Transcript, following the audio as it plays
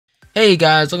Hey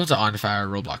guys, welcome to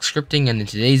OnFireRobloxScripting, and in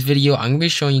today's video, I'm going to be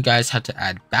showing you guys how to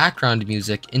add background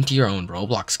music into your own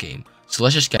Roblox game. So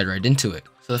let's just get right into it.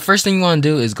 So the first thing you want to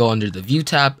do is go under the View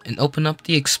tab and open up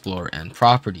the Explore and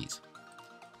Properties.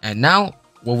 And now,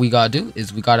 what we gotta do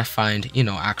is we gotta find,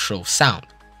 actual sound.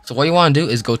 So what you want to do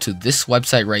is go to this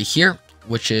website right here,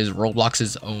 which is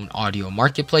Roblox's own audio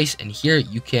marketplace, and here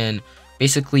you can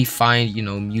basically find,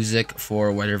 music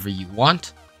for whatever you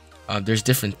want. There's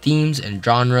different themes and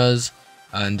genres,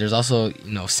 and there's also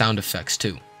sound effects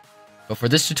too. But for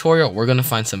this tutorial, we're gonna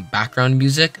find some background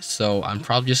music. So I'm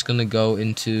probably just gonna go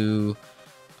into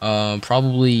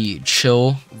probably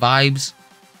chill vibes,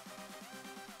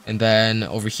 and then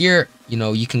over here,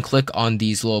 you can click on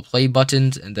these little play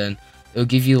buttons, and then it'll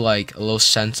give you like a little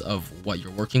sense of what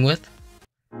you're working with.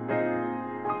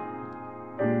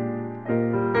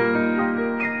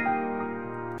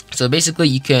 So basically,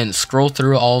 you can scroll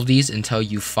through all of these until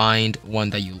you find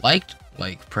one that you liked,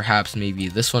 like perhaps maybe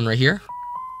this one right here.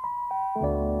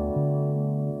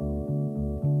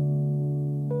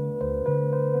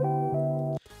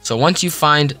 So once you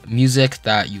find music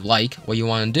that you like, what you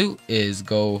want to do is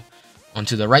go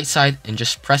onto the right side and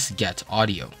just press Get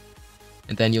Audio.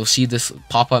 And then you'll see this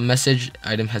pop-up message,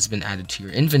 item has been added to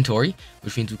your inventory,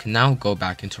 which means we can now go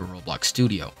back into Roblox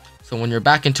Studio. So when you're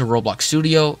back into Roblox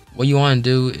Studio, what you want to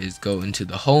do is go into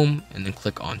the home and then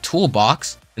click on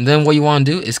Toolbox. And then what you want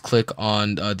to do is click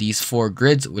on these 4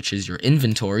 grids, which is your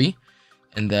inventory.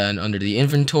 And then under the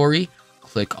inventory,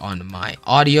 click on My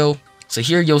Audio. So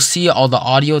here you'll see all the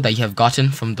audio that you have gotten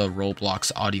from the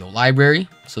Roblox audio library.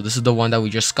 So this is the one that we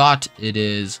just got. It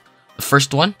is the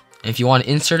first one. And if you want to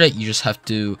insert it, you just have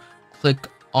to click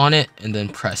on it and then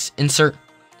press Insert.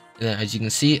 And then as you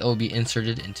can see, it will be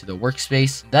inserted into the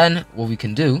workspace. Then what we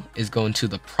can do is go into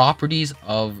the properties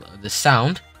of the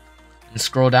sound and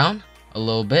scroll down a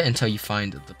little bit until you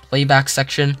find the playback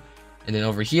section. And then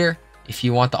over here, if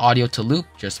you want the audio to loop,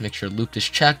 just make sure loop is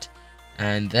checked.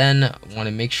 And then want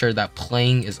to make sure that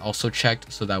playing is also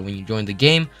checked so that when you join the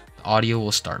game, the audio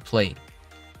will start playing.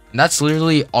 And that's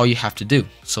literally all you have to do.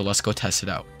 So let's go test it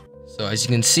out. So as you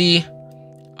can see,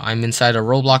 I'm inside a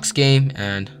Roblox game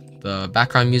and the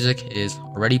background music is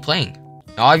already playing.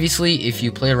 Now obviously, if you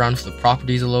play around with the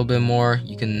properties a little bit more,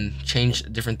 you can change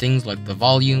different things like the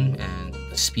volume and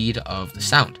the speed of the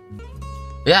sound.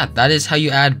 But yeah, that is how you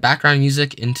add background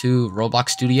music into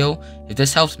Roblox Studio. If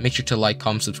this helps, make sure to like,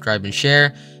 comment, subscribe, and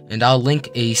share. And I'll link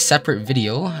a separate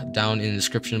video down in the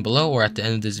description below or at the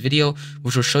end of this video,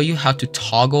 which will show you how to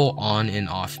toggle on and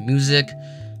off music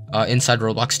inside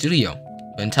Roblox Studio.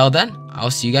 But until then, I'll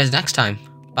see you guys next time.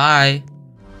 Bye!